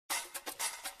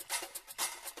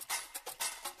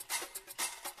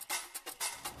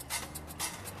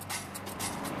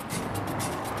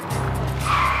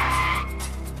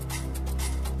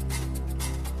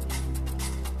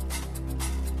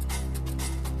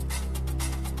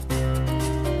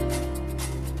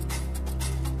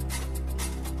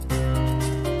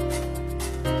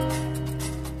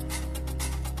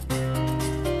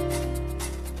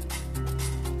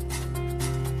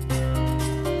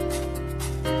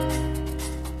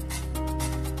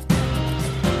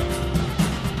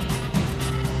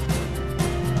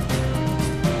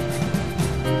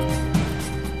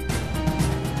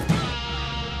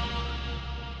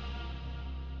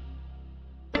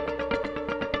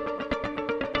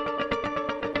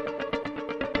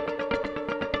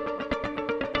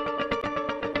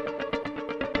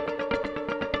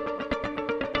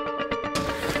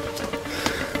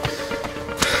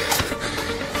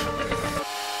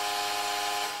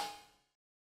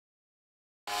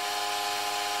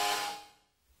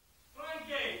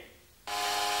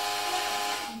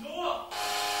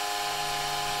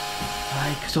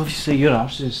Aye, because obviously your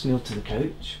arse is nailed to the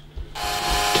couch.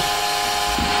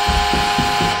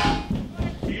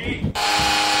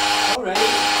 Alright.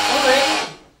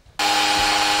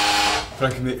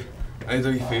 Frankie mate, I need a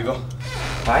wee favour.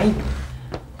 Fine.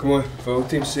 Come on, for all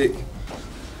time's sake.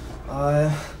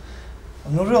 I'm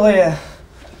not really, I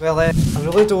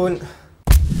really don't...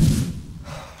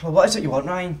 Well, what is it you want,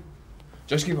 Ryan?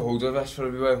 Just keep a hold of this for a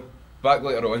wee while. Back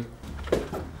later on.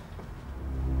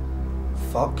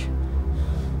 Fuck.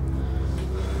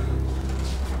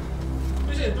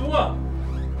 Who's at the door?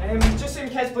 Just some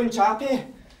kids playing Chappie.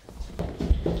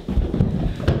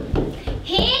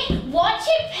 Hey, watch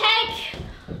it, pig!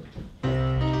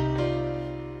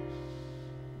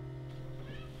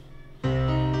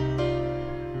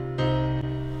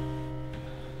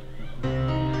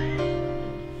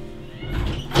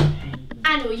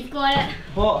 I know you've got it.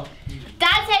 What?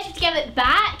 Dad says you to give it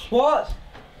back. What?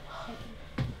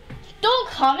 Don't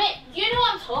comment. You know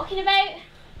what I'm talking about.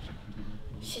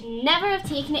 Should never have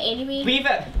taken it anyway. Leave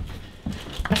it.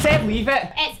 I said leave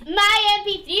it. It's my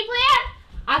MP3 player.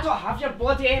 I don't have your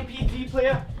bloody MP3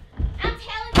 player. I'm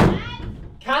telling Dad.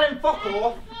 Karen, fuck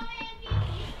off.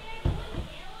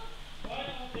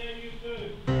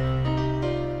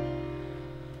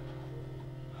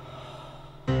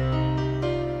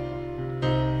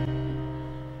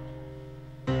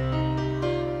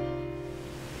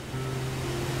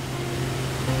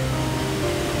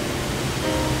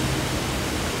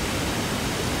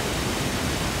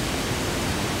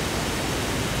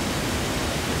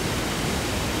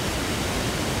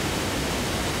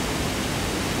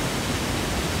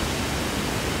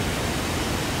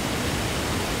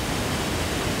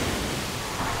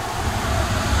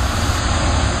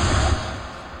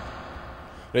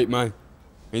 Right man,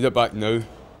 need it back now.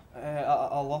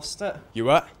 I lost it. You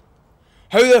what?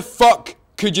 How the fuck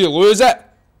could you lose it?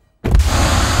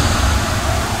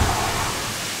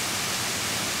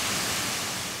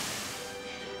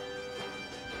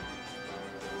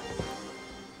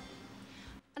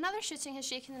 Another shooting has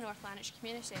shaken the North Lanarkshire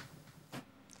community.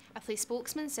 A police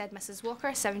spokesman said Mrs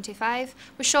Walker, 75,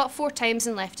 was shot 4 times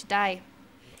and left to die.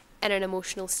 In an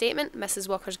emotional statement, Mrs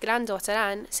Walker's granddaughter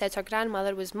Anne said her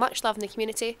grandmother was much loved in the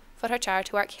community for her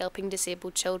charity work helping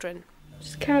disabled children. I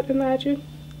just can't imagine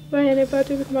why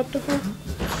anybody would murder her,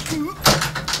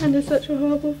 and in such a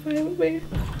horrible, violent way.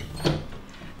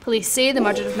 Police say the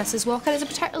murder of Mrs Walker is a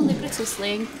particularly brutal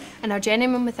slaying and are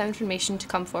genuine with information to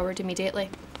come forward immediately.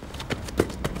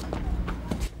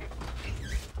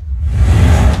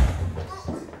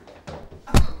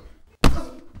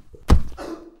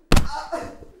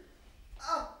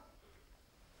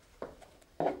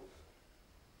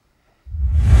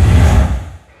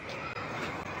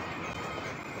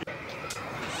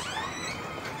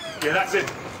 Yeah, that's it.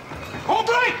 Hold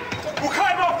break! We'll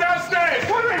cut him off downstairs!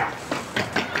 Come here!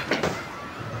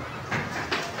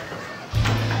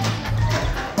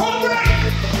 Hold break!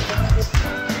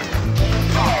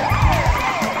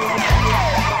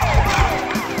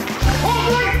 Hold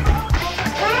break!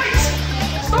 Police!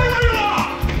 Stay where you are!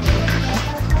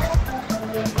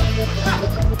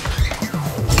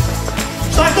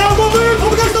 Stand down, don't move!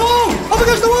 Up against the wall! Up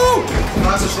against the wall!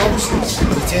 Francis Robinson,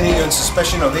 detaining you on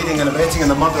suspicion of aiding and abetting in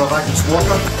the murder of Agnes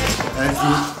Walker. And if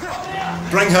you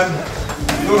bring him,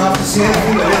 you don't have to say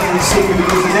anything, but everything you say can be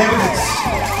used as evidence.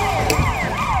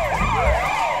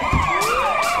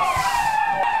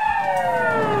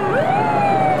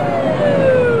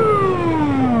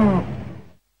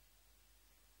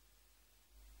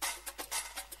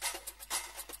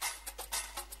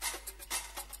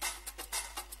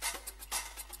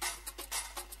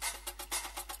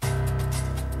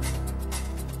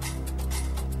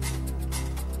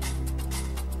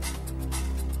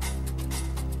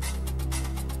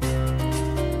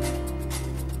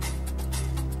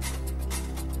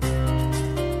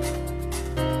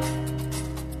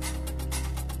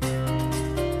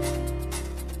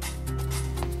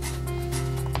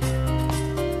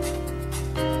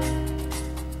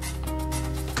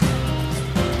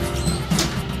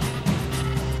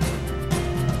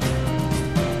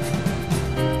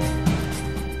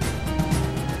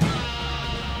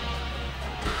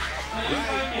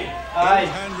 Aye.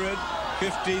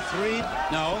 153.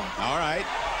 No, all right.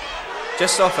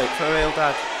 Just off it for a while,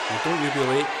 Dad. And don't you be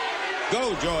late.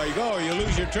 Go, Joy, go, you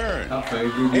lose your turn. That's fine,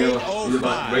 good girl. You're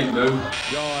back right now.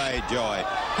 Joy, Joy.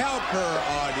 Help her,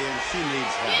 audience, she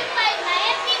needs help. Goodbye.